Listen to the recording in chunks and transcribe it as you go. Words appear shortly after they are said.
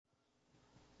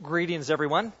Greetings,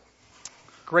 everyone.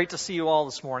 Great to see you all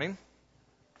this morning.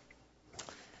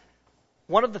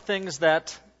 One of the things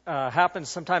that happens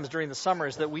sometimes during the summer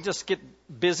is that we just get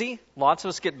busy. Lots of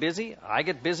us get busy. I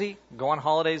get busy, go on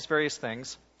holidays, various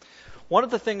things. One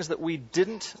of the things that we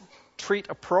didn't treat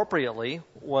appropriately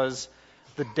was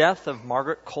the death of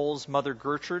Margaret Cole's mother,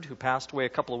 Gertrude, who passed away a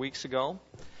couple of weeks ago.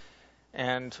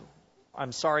 And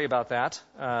I'm sorry about that.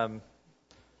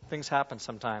 Things happen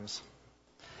sometimes.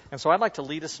 And so I'd like to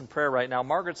lead us in prayer right now.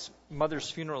 Margaret's mother's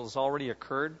funeral has already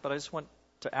occurred, but I just want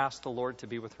to ask the Lord to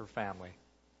be with her family.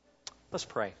 Let's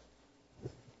pray.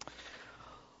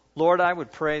 Lord, I would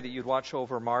pray that you'd watch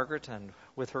over Margaret and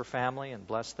with her family and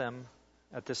bless them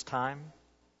at this time.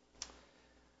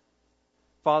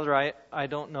 Father, I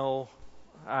didn't know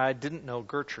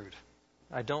Gertrude.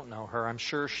 I don't know her. I'm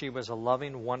sure she was a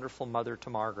loving, wonderful mother to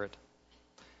Margaret.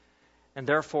 And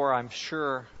therefore, I'm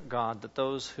sure, God, that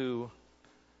those who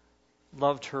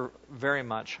loved her very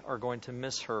much are going to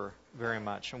miss her very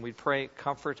much. And we pray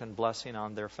comfort and blessing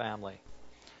on their family.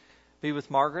 Be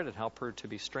with Margaret and help her to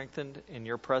be strengthened in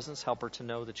your presence. Help her to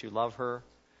know that you love her.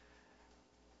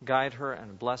 Guide her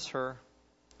and bless her.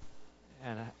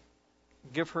 And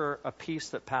give her a peace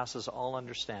that passes all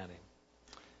understanding.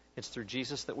 It's through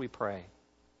Jesus that we pray.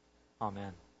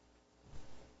 Amen.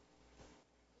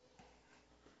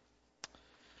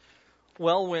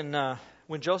 Well,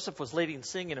 when Joseph was leading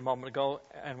singing a moment ago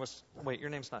and wait, your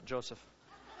name's not Joseph.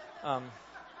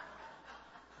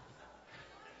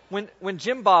 When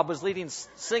Jim Bob was leading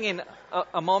singing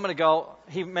a moment ago,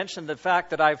 he mentioned the fact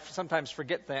that I sometimes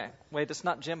forget that. Wait, it's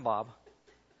not Jim Bob.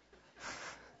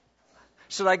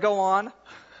 Should I go on?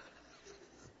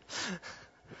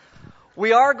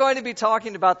 We are going to be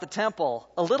talking about the temple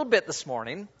a little bit this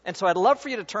morning, and so I'd love for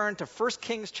you to turn to 1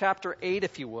 Kings chapter 8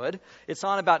 if you would. It's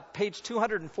on about page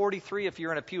 243 if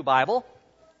you're in a pew Bible.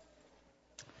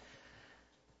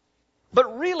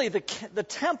 But really, the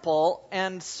temple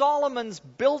and Solomon's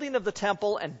building of the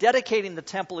temple and dedicating the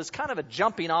temple is kind of a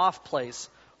jumping off place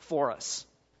for us.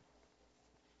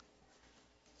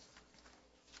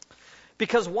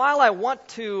 Because while I want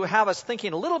to have us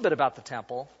thinking a little bit about the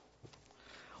temple,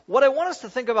 what I want us to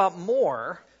think about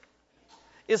more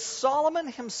is Solomon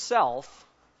himself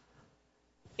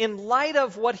in light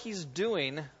of what he's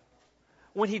doing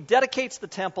when he dedicates the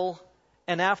temple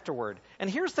and afterward. And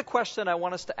here's the question I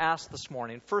want us to ask this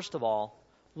morning. First of all,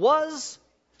 was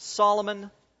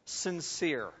Solomon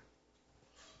sincere?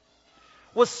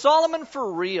 Was Solomon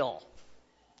for real?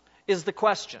 Is the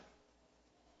question.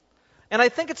 And I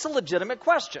think it's a legitimate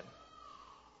question.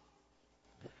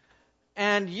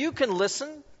 And you can listen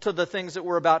to the things that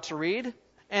we're about to read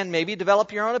and maybe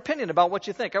develop your own opinion about what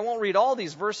you think. I won't read all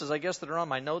these verses, I guess, that are on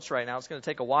my notes right now. It's going to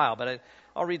take a while, but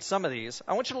I'll read some of these.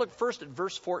 I want you to look first at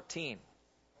verse 14.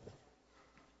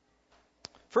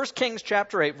 1 Kings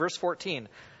chapter 8, verse 14.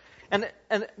 And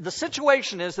the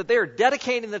situation is that they are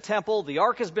dedicating the temple. The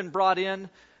ark has been brought in,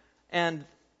 and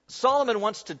Solomon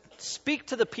wants to speak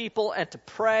to the people and to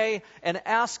pray and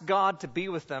ask God to be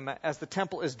with them as the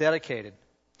temple is dedicated.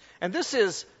 And this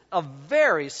is a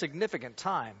very significant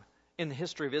time in the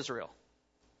history of Israel.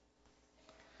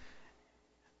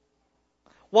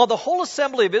 While the whole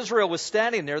assembly of Israel was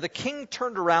standing there, the king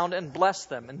turned around and blessed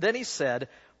them. And then he said,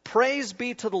 "Praise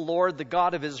be to the Lord, the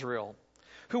God of Israel,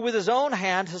 who with his own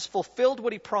hand has fulfilled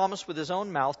what he promised with his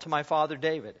own mouth to my father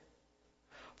David.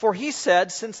 For he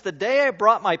said, since the day I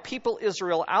brought my people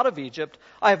Israel out of Egypt,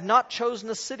 I have not chosen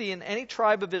a city in any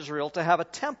tribe of Israel to have a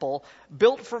temple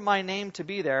built for my name to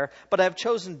be there, but I have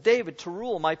chosen David to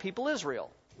rule my people Israel.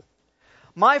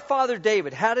 My father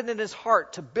David had it in his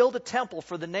heart to build a temple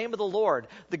for the name of the Lord,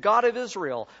 the God of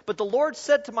Israel. But the Lord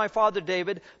said to my father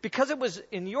David, because it was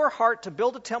in your heart to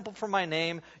build a temple for my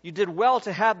name, you did well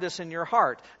to have this in your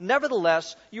heart.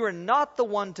 Nevertheless, you are not the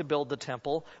one to build the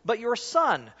temple, but your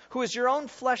son, who is your own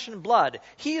flesh and blood.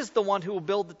 He is the one who will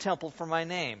build the temple for my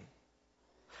name.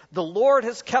 The Lord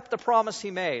has kept the promise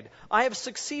he made. I have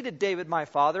succeeded David my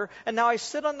father, and now I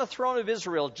sit on the throne of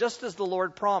Israel, just as the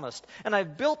Lord promised. And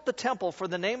I've built the temple for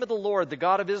the name of the Lord, the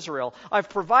God of Israel. I've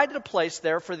provided a place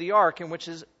there for the ark, in which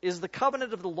is the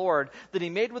covenant of the Lord that he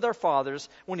made with our fathers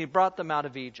when he brought them out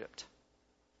of Egypt."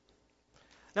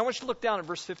 Now I want you to look down at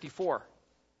verse 54.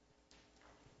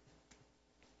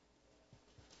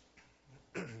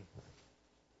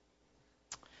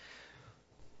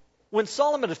 When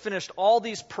Solomon had finished all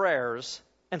these prayers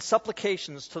and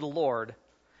supplications to the Lord,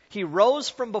 he rose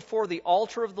from before the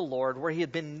altar of the Lord, where he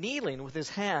had been kneeling with his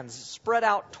hands spread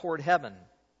out toward heaven.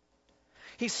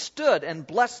 he stood and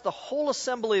blessed the whole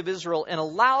assembly of Israel in a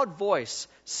loud voice,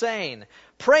 saying,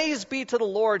 "Praise be to the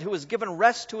Lord who has given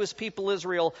rest to his people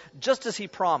Israel, just as he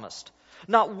promised.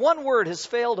 Not one word has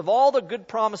failed of all the good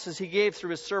promises he gave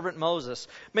through his servant Moses.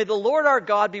 May the Lord our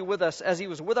God be with us as he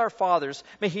was with our fathers.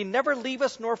 May he never leave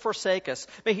us nor forsake us.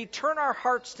 May he turn our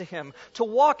hearts to him, to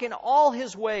walk in all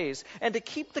his ways, and to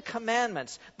keep the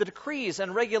commandments, the decrees,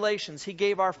 and regulations he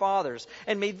gave our fathers.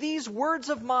 And may these words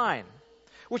of mine,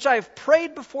 which I have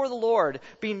prayed before the Lord,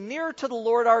 be near to the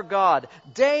Lord our God,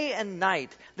 day and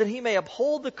night, that he may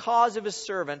uphold the cause of his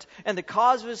servant and the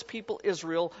cause of his people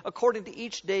Israel, according to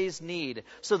each day's need,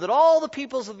 so that all the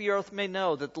peoples of the earth may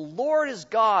know that the Lord is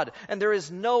God, and there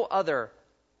is no other.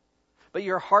 But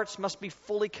your hearts must be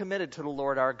fully committed to the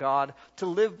Lord our God, to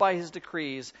live by his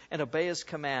decrees and obey his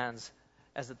commands,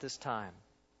 as at this time."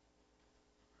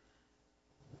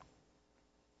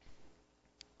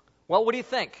 Well, what do you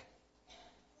think?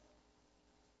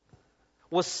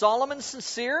 Was Solomon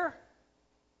sincere?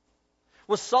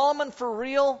 Was Solomon for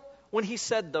real when he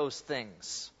said those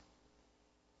things?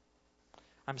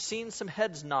 I'm seeing some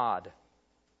heads nod.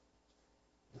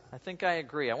 I think I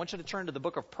agree. I want you to turn to the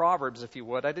book of Proverbs, if you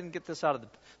would. I didn't get this out of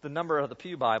the number of the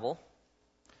Pew Bible.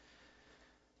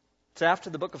 It's after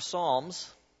the book of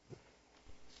Psalms.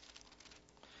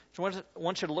 So I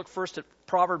want you to look first at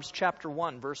Proverbs chapter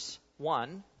 1, verse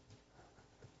 1.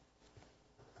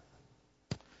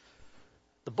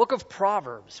 The book of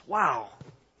Proverbs. Wow.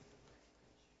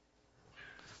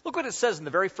 Look what it says in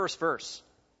the very first verse.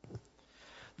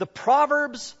 The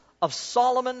Proverbs of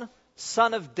Solomon,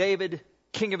 son of David,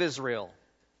 king of Israel.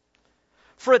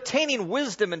 For attaining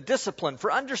wisdom and discipline,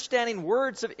 for understanding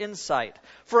words of insight,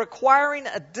 for acquiring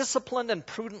a disciplined and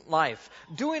prudent life,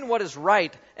 doing what is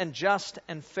right and just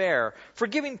and fair, for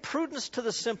giving prudence to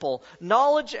the simple,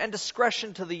 knowledge and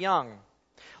discretion to the young.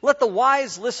 Let the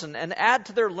wise listen and add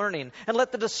to their learning, and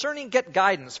let the discerning get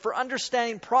guidance, for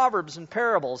understanding proverbs and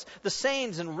parables, the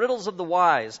sayings and riddles of the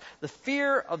wise. The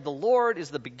fear of the Lord is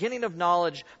the beginning of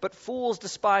knowledge, but fools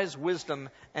despise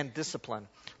wisdom and discipline.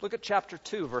 Look at chapter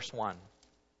 2, verse 1.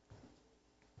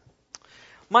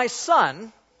 My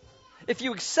son, if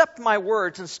you accept my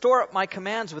words and store up my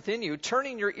commands within you,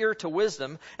 turning your ear to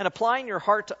wisdom and applying your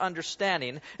heart to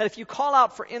understanding, and if you call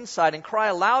out for insight and cry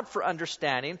aloud for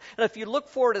understanding, and if you look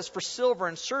for it as for silver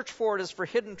and search for it as for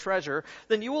hidden treasure,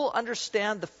 then you will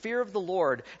understand the fear of the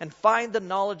Lord and find the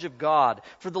knowledge of God.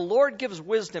 For the Lord gives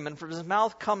wisdom, and from his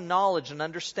mouth come knowledge and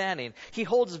understanding. He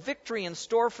holds victory in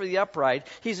store for the upright.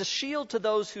 He's a shield to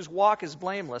those whose walk is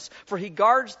blameless, for he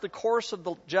guards the course of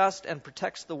the just and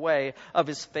protects the way of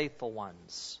his faithful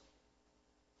ones.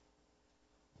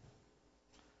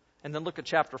 And then look at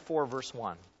chapter 4, verse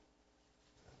 1.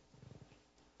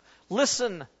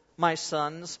 Listen, my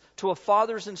sons, to a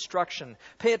father's instruction.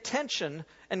 Pay attention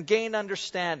and gain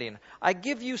understanding. I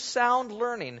give you sound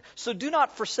learning, so do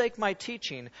not forsake my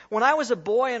teaching. When I was a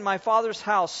boy in my father's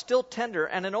house, still tender,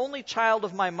 and an only child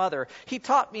of my mother, he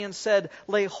taught me and said,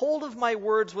 lay hold of my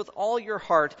words with all your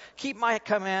heart. Keep my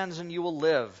commands and you will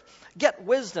live. Get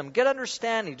wisdom, get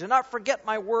understanding. Do not forget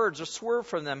my words or swerve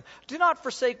from them. Do not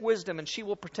forsake wisdom, and she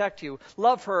will protect you.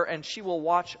 Love her, and she will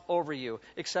watch over you,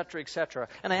 etc., etc.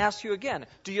 And I ask you again,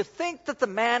 do you think that the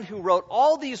man who wrote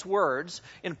all these words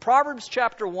in Proverbs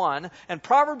chapter 1 and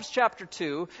Proverbs chapter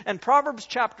 2 and Proverbs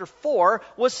chapter 4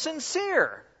 was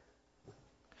sincere?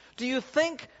 Do you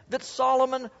think that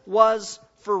Solomon was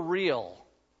for real?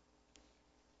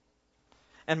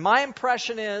 And my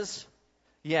impression is,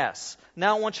 yes.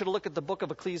 Now I want you to look at the book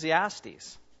of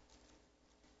Ecclesiastes.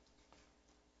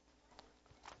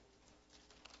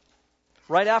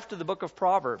 Right after the book of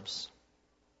Proverbs.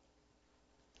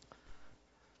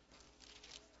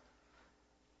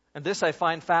 And this I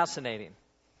find fascinating.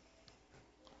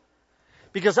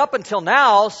 Because up until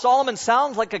now, Solomon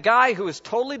sounds like a guy who is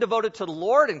totally devoted to the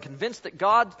Lord and convinced that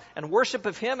God and worship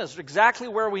of him is exactly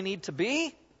where we need to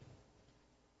be.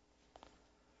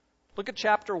 Look at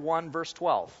chapter 1, verse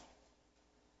 12.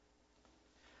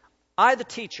 I, the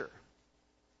teacher,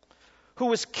 who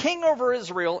was king over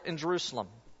Israel in Jerusalem,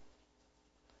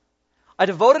 I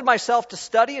devoted myself to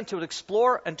study and to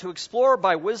explore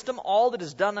by wisdom all that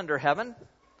is done under heaven.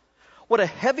 What a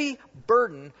heavy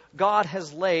burden God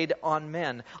has laid on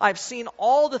men. I've seen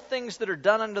all the things that are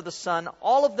done under the sun.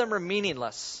 All of them are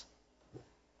meaningless.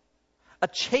 A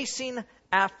chasing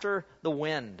after the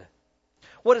wind.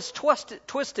 What is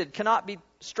twisted cannot be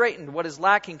straightened. What is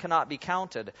lacking cannot be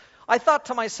counted. I thought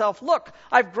to myself, look,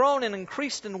 I've grown and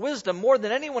increased in wisdom more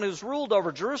than anyone who's ruled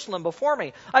over Jerusalem before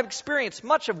me. I've experienced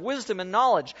much of wisdom and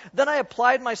knowledge. Then I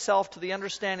applied myself to the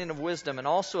understanding of wisdom and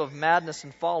also of madness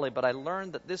and folly, but I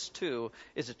learned that this too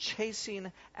is a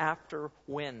chasing after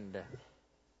wind.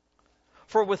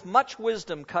 For with much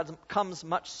wisdom comes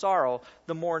much sorrow,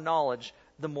 the more knowledge,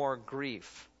 the more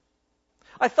grief.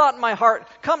 I thought in my heart,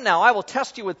 come now, I will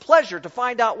test you with pleasure to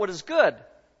find out what is good.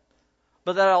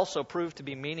 But that also proved to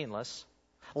be meaningless.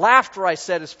 Laughter, I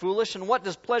said, is foolish, and what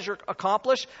does pleasure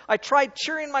accomplish? I tried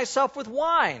cheering myself with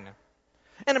wine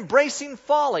and embracing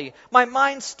folly, my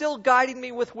mind still guiding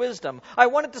me with wisdom. I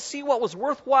wanted to see what was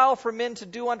worthwhile for men to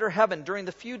do under heaven during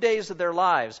the few days of their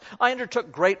lives. I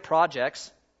undertook great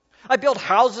projects. I built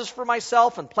houses for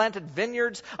myself and planted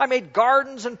vineyards. I made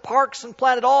gardens and parks and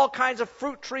planted all kinds of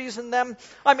fruit trees in them.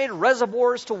 I made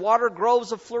reservoirs to water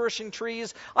groves of flourishing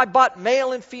trees. I bought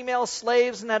male and female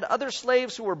slaves and had other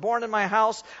slaves who were born in my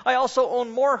house. I also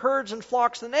owned more herds and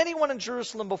flocks than anyone in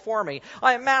Jerusalem before me.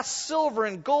 I amassed silver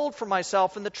and gold for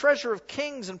myself and the treasure of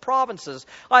kings and provinces.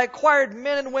 I acquired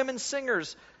men and women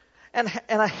singers and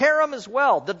a harem as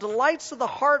well, the delights of the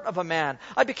heart of a man.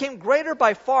 I became greater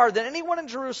by far than anyone in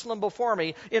Jerusalem before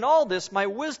me. In all this, my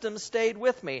wisdom stayed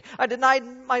with me. I denied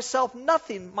myself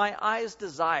nothing my eyes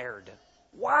desired.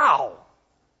 Wow!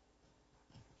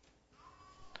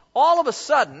 All of a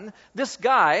sudden, this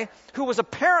guy, who was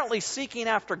apparently seeking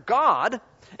after God,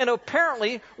 and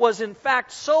apparently was in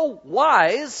fact so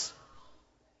wise,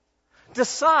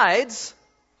 decides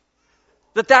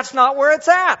that that's not where it's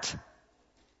at.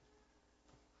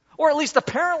 Or at least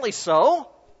apparently so.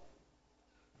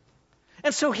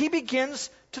 And so he begins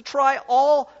to try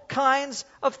all kinds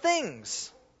of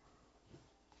things.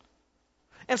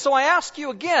 And so I ask you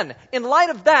again, in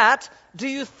light of that, do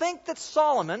you think that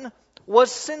Solomon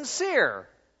was sincere?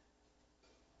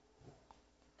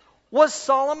 Was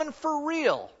Solomon for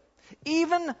real?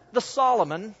 Even the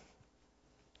Solomon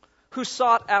who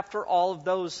sought after all of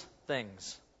those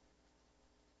things.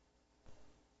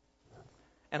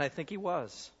 And I think he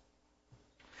was.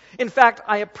 In fact,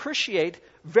 I appreciate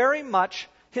very much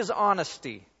his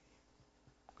honesty.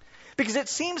 Because it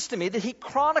seems to me that he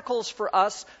chronicles for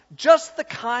us just the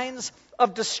kinds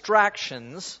of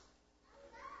distractions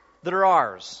that are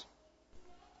ours.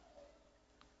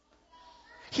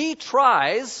 He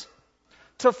tries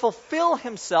to fulfill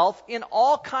himself in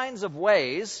all kinds of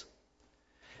ways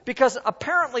because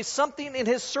apparently something in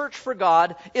his search for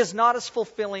God is not as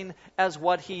fulfilling as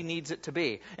what he needs it to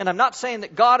be. And I'm not saying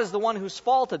that God is the one who's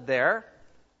faulted there.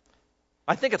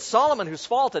 I think it's Solomon who's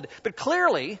faulted. But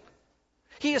clearly,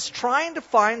 he is trying to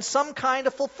find some kind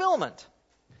of fulfillment.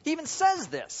 He even says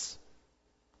this.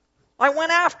 I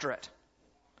went after it.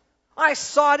 I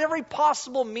sought every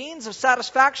possible means of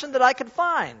satisfaction that I could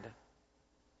find.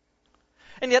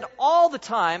 And yet all the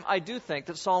time, I do think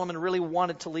that Solomon really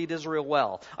wanted to lead Israel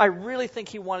well. I really think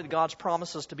he wanted God's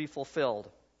promises to be fulfilled.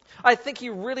 I think he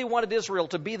really wanted Israel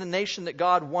to be the nation that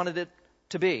God wanted it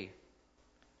to be.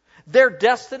 Their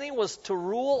destiny was to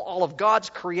rule all of God's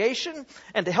creation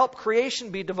and to help creation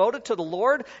be devoted to the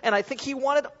Lord. And I think he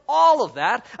wanted all of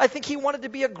that. I think he wanted to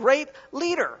be a great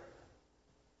leader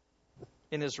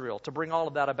in Israel, to bring all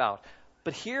of that about.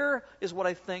 But here is what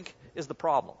I think is the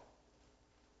problem.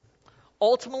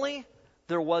 Ultimately,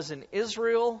 there was in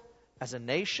Israel as a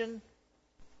nation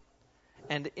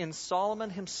and in Solomon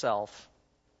himself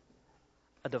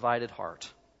a divided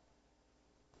heart.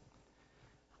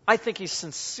 I think he's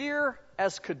sincere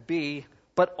as could be,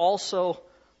 but also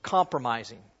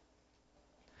compromising.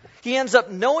 He ends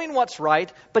up knowing what's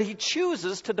right, but he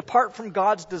chooses to depart from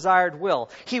God's desired will.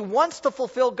 He wants to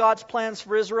fulfill God's plans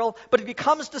for Israel, but he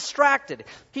becomes distracted.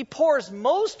 He pours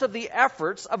most of the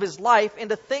efforts of his life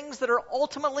into things that are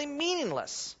ultimately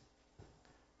meaningless.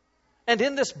 And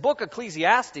in this book,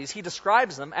 Ecclesiastes, he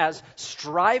describes them as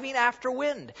striving after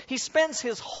wind. He spends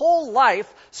his whole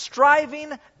life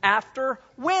striving after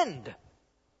wind.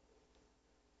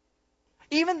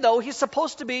 Even though he's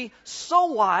supposed to be so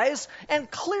wise and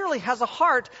clearly has a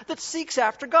heart that seeks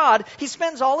after God, he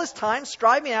spends all his time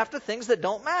striving after things that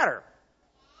don't matter.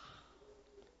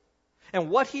 And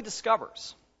what he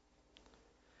discovers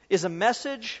is a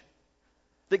message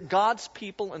that God's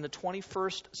people in the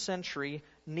 21st century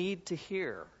need to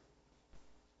hear.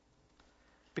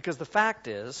 Because the fact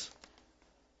is,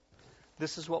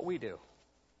 this is what we do.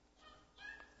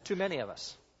 Too many of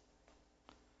us.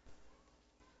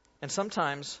 And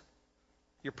sometimes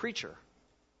your preacher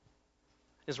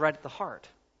is right at the heart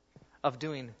of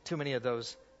doing too many of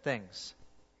those things.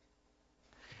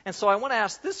 And so I want to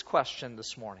ask this question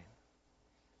this morning.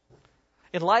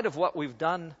 In light of what we've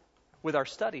done with our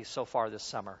studies so far this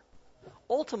summer,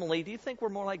 Ultimately, do you think we're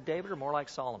more like David or more like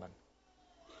Solomon?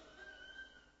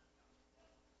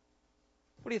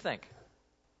 What do you think?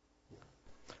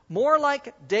 More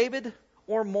like David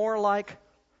or more like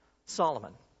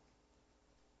Solomon?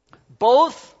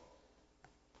 Both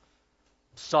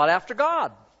sought after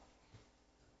God.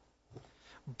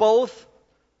 Both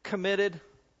committed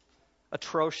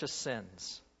atrocious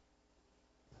sins.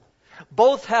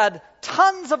 Both had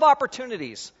tons of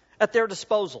opportunities at their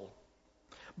disposal.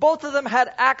 Both of them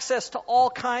had access to all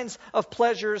kinds of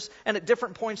pleasures and at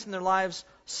different points in their lives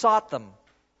sought them.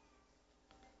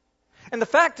 And the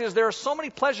fact is, there are so many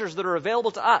pleasures that are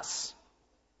available to us.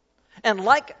 And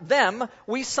like them,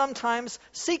 we sometimes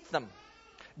seek them.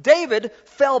 David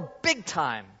fell big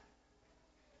time,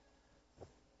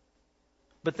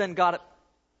 but then got it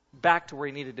back to where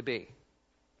he needed to be.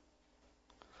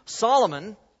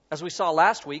 Solomon, as we saw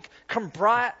last week,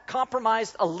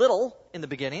 compromised a little in the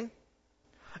beginning.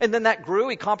 And then that grew.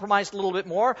 He compromised a little bit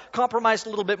more,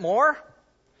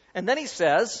 And then he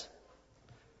says,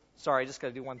 sorry, I just got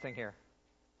to do one thing here.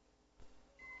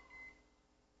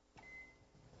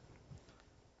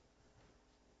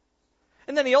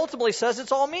 And then he ultimately says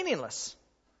it's all meaningless.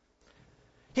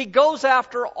 He goes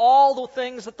after all the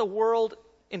things that the world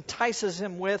entices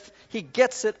him with. He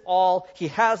gets it all. He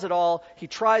has it all. He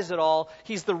tries it all.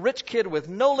 He's the rich kid with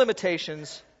no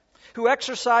limitations who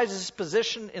exercises his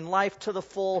position in life to the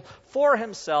full for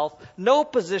himself. No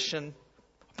possession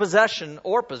for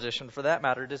that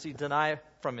matter, does he deny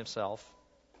from himself.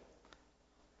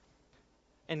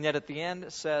 And yet at the end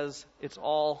it says it's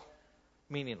all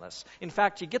meaningless. In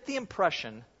fact, you get the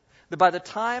impression that by the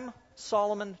time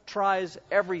Solomon tries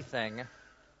everything,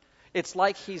 it's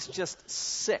like he's just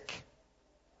sick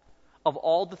of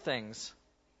all the things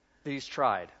that he's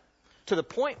tried, to the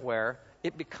point where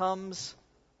it becomes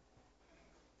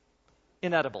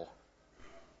inedible.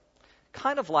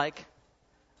 Kind of like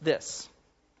this.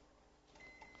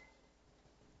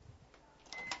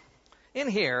 In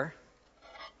here,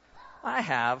 I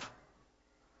have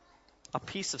a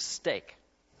piece of steak.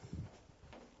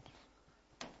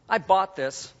 I bought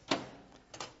this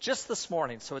just this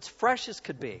morning, so it's fresh as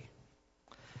could be.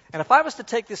 And if I was to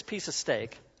take this piece of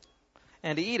steak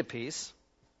and to eat a piece,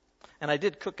 and I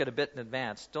did cook it a bit in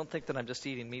advance, don't think that I'm just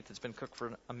eating meat that's been cooked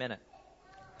for a minute.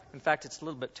 In fact, it's a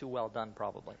little bit too well done,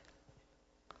 probably.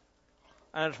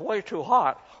 And it's way too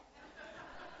hot.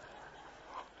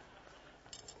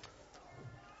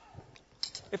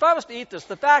 If I was to eat this,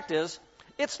 the fact is,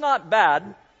 it's not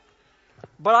bad,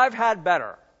 but I've had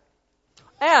better.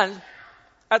 And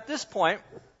at this point,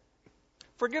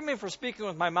 forgive me for speaking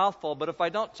with my mouth full, but if I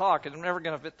don't talk, I'm never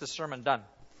going to get this sermon done.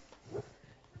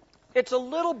 It's a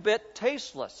little bit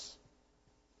tasteless.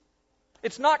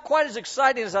 It's not quite as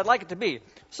exciting as I'd like it to be.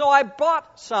 So I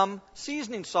bought some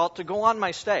seasoning salt to go on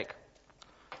my steak.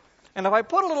 And if I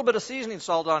put a little bit of seasoning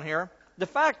salt on here, the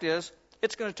fact is,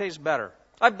 it's going to taste better.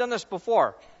 I've done this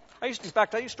before. I used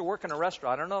to work in a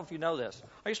restaurant. I don't know if you know this.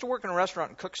 I used to work in a restaurant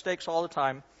and cook steaks all the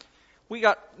time. We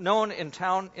got known in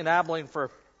town in Abilene for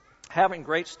having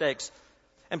great steaks.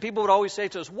 And people would always say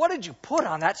to us, "What did you put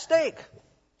on that steak?"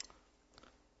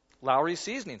 Lowry's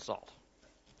seasoning salt.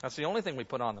 That's the only thing we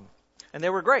put on them. And they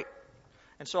were great.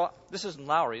 And so this isn't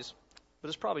Lowry's, but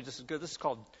it's probably just as good. This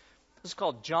is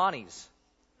called Johnny's.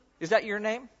 Is that your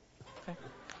name? Okay.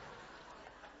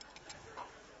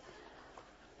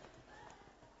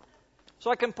 So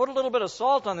I can put a little bit of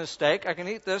salt on this steak. I can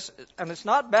eat this, and it's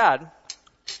not bad,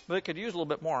 but it could use a little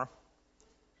bit more.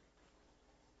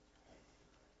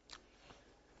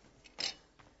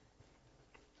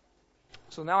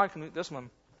 So now I can eat this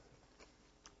one.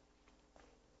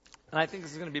 And I think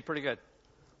this is going to be pretty good.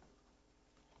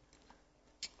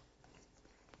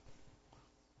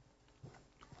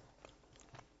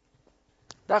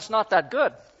 That's not that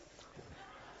good.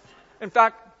 In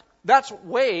fact, that's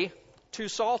way too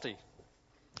salty.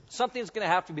 Something's going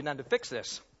to have to be done to fix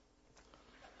this.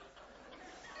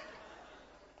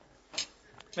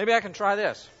 Maybe I can try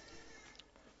this.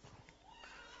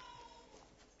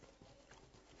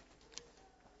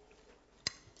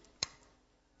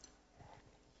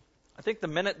 I think the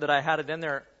minute that I had it in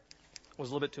there was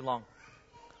a little bit too long.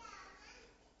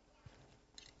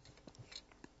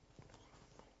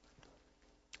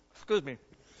 Excuse me.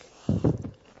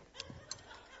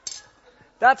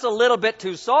 That's a little bit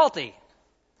too salty.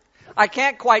 I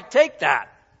can't quite take that.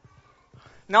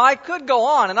 Now, I could go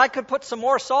on and I could put some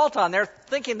more salt on there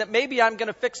thinking that maybe I'm going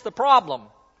to fix the problem.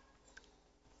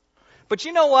 But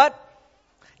you know what?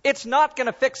 It's not going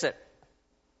to fix it.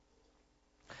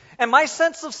 And my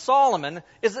sense of Solomon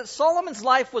is that Solomon's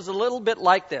life was a little bit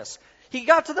like this. he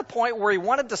got to the point where he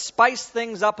wanted to spice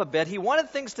things up a bit. He wanted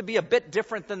things to be a bit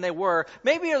different than they were.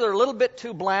 Maybe they're a little bit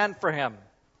too bland for him.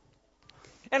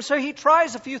 And so he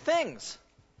tries a few things.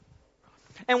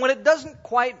 And when it doesn't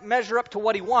quite measure up to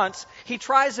what he wants, he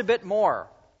tries a bit more.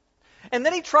 And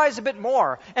then he tries a bit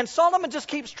more. And Solomon just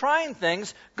keeps trying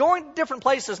things, going to different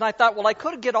places. And I thought, well, I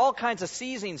could get all kinds of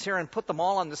seasonings here and put them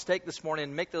all on the steak this morning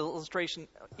and make the illustration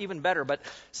even better. But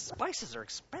spices are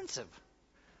expensive.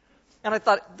 And I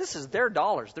thought, this is their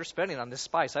dollars they're spending on this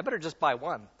spice. I better just buy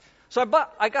one. So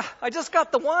I just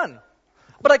got the one.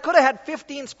 But I could have had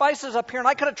 15 spices up here, and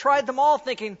I could have tried them all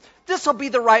thinking, this will be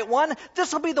the right one.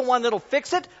 This will be the one that'll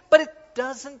fix it. But it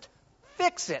doesn't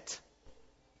fix it.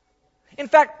 In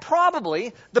fact,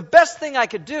 probably the best thing I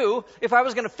could do if I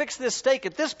was going to fix this steak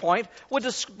at this point would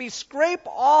just be scrape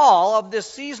all of this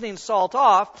seasoning salt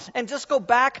off and just go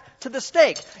back to the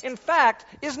steak. In fact,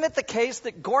 isn't it the case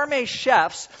that gourmet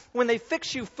chefs, when they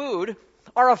fix you food,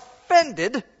 are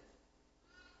offended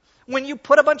when you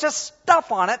put a bunch of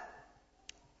stuff on it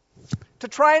to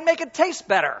try and make it taste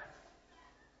better?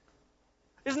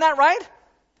 Isn't that right?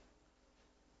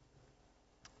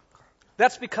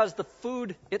 That's because the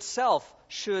food itself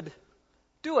should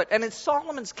do it. And in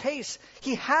Solomon's case,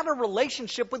 he had a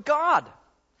relationship with God.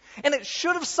 And it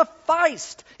should have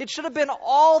sufficed. It should have been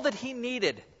all that he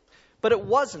needed. But it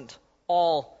wasn't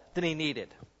all that he needed.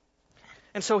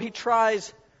 And so he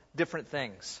tries different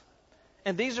things.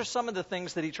 And these are some of the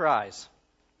things that he tries.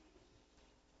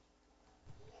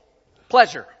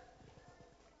 Pleasure.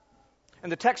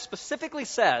 And the text specifically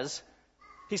says,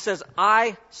 he says,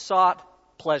 I sought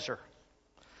pleasure.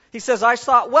 He says, I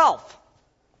sought wealth.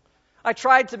 I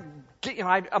tried to get,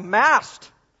 I amassed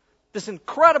this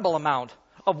incredible amount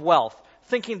of wealth,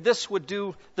 thinking this would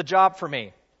do the job for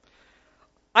me.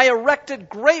 I erected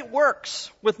great works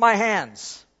with my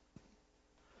hands,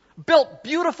 built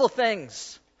beautiful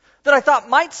things that I thought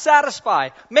might satisfy.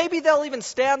 Maybe they'll even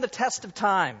stand the test of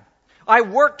time. I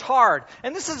worked hard.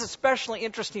 And this is especially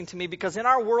interesting to me because in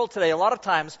our world today, a lot of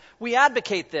times we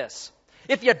advocate this.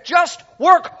 If you just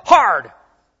work hard,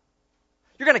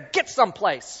 you're going to get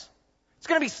someplace. It's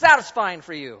going to be satisfying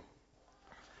for you.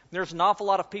 There's an awful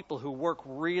lot of people who work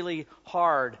really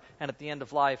hard, and at the end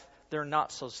of life, they're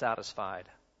not so satisfied.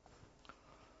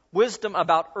 Wisdom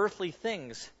about earthly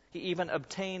things he even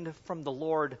obtained from the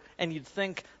Lord, and you'd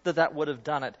think that that would have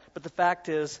done it. But the fact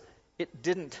is, it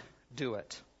didn't do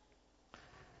it.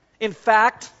 In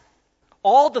fact,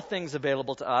 all the things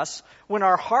available to us, when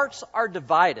our hearts are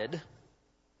divided,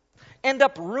 end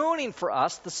up ruining for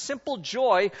us the simple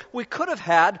joy we could have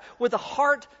had with a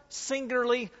heart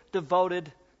singularly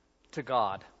devoted to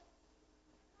God.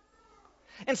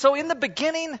 And so in the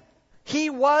beginning, he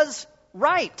was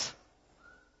right.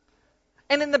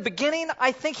 And in the beginning,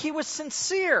 I think he was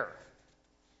sincere.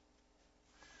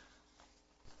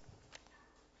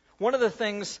 One of the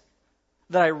things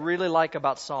that I really like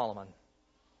about Solomon,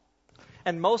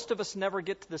 and most of us never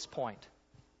get to this point,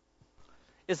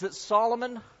 is that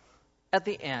Solomon at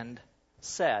the end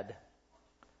said,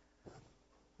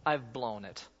 I've blown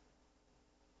it.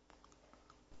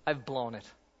 I've blown it.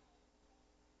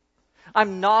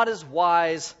 I'm not as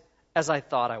wise as I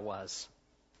thought I was.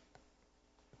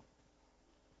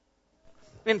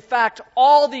 In fact,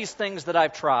 all these things that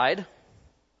I've tried,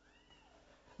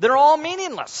 they're all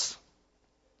meaningless.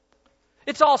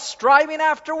 It's all striving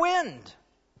after wind.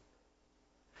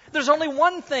 There's only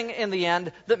one thing in the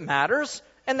end that matters,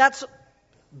 and that's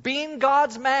being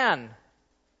God's man,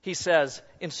 he says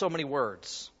in so many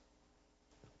words.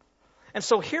 And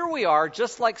so here we are,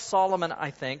 just like Solomon,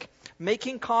 I think,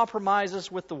 making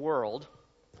compromises with the world,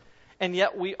 and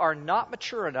yet we are not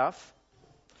mature enough,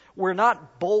 we're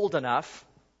not bold enough,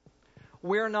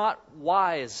 we're not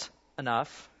wise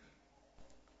enough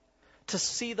to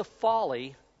see the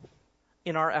folly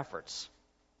in our efforts.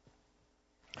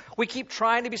 We keep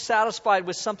trying to be satisfied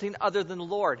with something other than the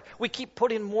Lord. We keep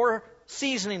putting more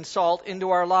seasoning salt into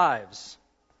our lives.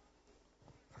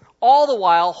 All the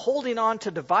while holding on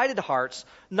to divided hearts,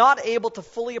 not able to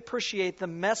fully appreciate the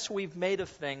mess we've made of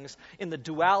things in the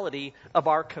duality of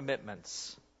our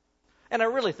commitments. And I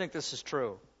really think this is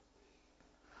true.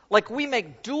 Like we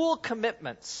make dual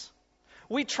commitments.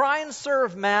 We try and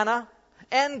serve manna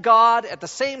and God at the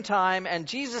same time, and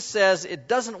Jesus says it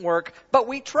doesn't work, but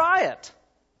we try it.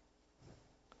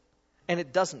 And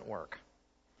it doesn't work.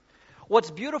 What's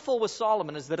beautiful with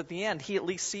Solomon is that at the end, he at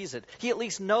least sees it. He at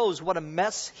least knows what a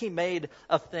mess he made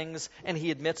of things, and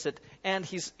he admits it. And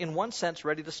he's, in one sense,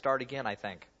 ready to start again, I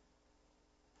think.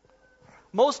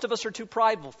 Most of us are too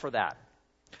prideful for that.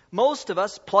 Most of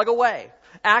us plug away,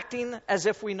 acting as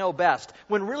if we know best,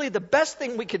 when really the best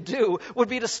thing we could do would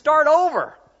be to start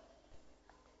over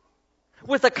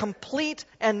with a complete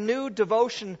and new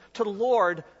devotion to the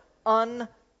Lord,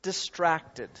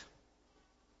 undistracted.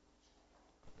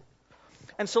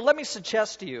 And so let me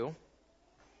suggest to you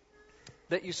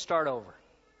that you start over.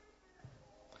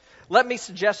 Let me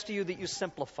suggest to you that you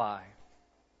simplify.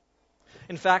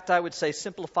 In fact, I would say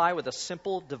simplify with a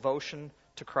simple devotion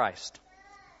to Christ.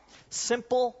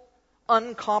 Simple,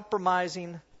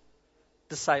 uncompromising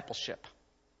discipleship.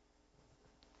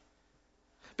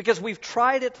 Because we've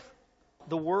tried it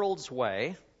the world's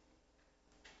way.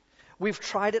 We've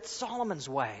tried it Solomon's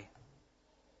way.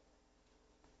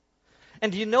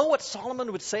 And do you know what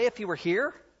Solomon would say if he were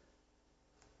here?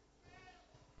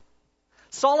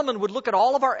 Solomon would look at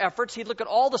all of our efforts, he'd look at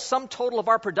all the sum total of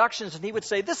our productions, and he would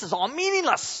say, this is all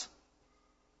meaningless.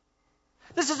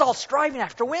 This is all striving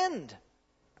after wind.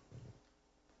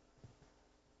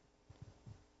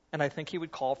 And I think he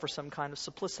would call for some kind of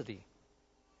simplicity.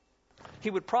 He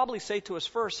would probably say to us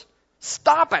first,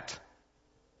 stop it.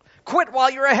 Quit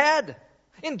while you're ahead.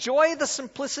 Enjoy the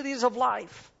simplicities of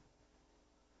life.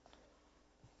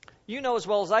 You know as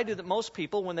well as I do that most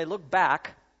people, when they look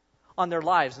back on their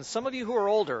lives, and some of you who are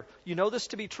older, you know this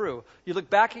to be true. You look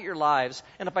back at your lives,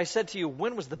 and if I said to you,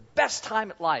 when was the best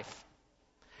time at life?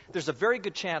 There's a very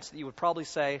good chance that you would probably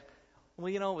say, well,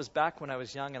 you know, it was back when I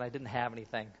was young and I didn't have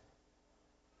anything.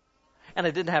 And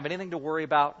I didn't have anything to worry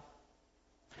about.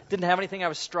 Didn't have anything I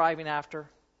was striving after.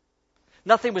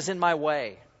 Nothing was in my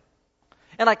way.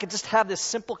 And I could just have this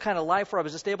simple kind of life where I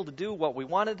was just able to do what we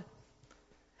wanted.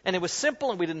 And it was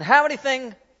simple and we didn't have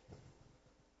anything.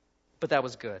 But that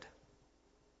was good.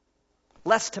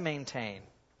 Less to maintain.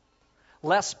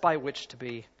 Less by which to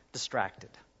be distracted.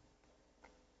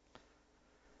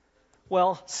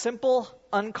 Well, simple,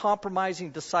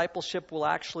 uncompromising discipleship will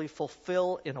actually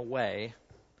fulfill in a way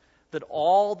that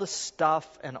all the stuff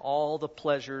and all the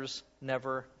pleasures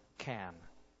never can.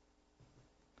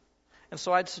 And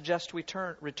so I'd suggest we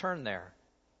return there.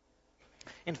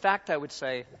 In fact, I would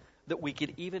say that we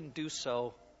could even do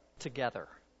so together.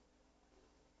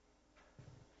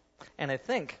 And I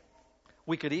think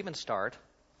we could even start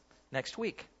next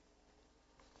week.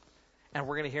 And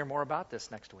we're going to hear more about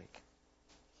this next week.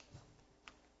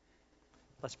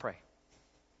 Let's pray.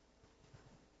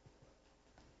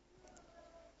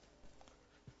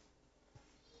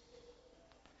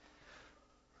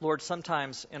 Lord,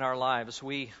 sometimes in our lives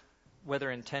we,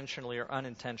 whether intentionally or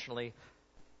unintentionally,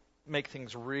 make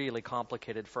things really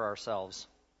complicated for ourselves.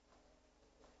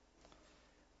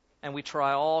 And we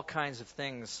try all kinds of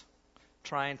things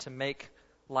trying to make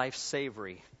life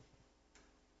savory.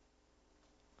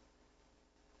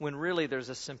 When really there's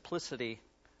a simplicity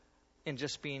in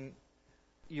just being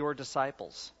your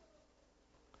disciples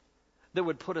that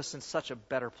would put us in such a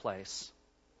better place.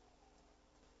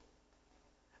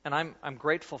 And I'm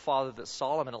grateful, Father, that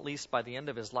Solomon, at least by the end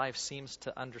of his life, seems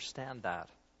to understand that.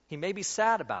 He may be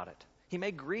sad about it. He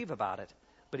may grieve about it,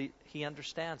 but he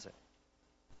understands it.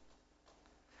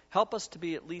 Help us to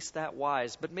be at least that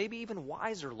wise, but maybe even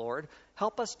wiser, Lord.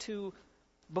 Help us to,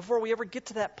 before we ever get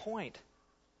to that point,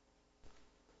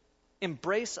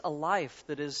 embrace a life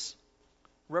that is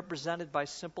represented by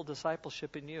simple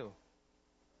discipleship in you.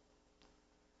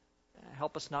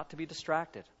 Help us not to be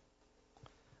distracted,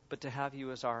 but to have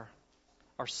you as our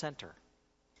center.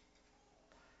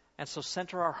 And so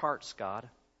center our hearts, God,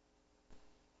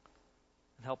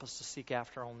 and help us to seek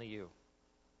after only you.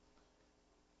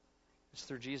 It's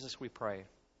through Jesus we pray.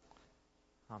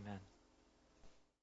 Amen.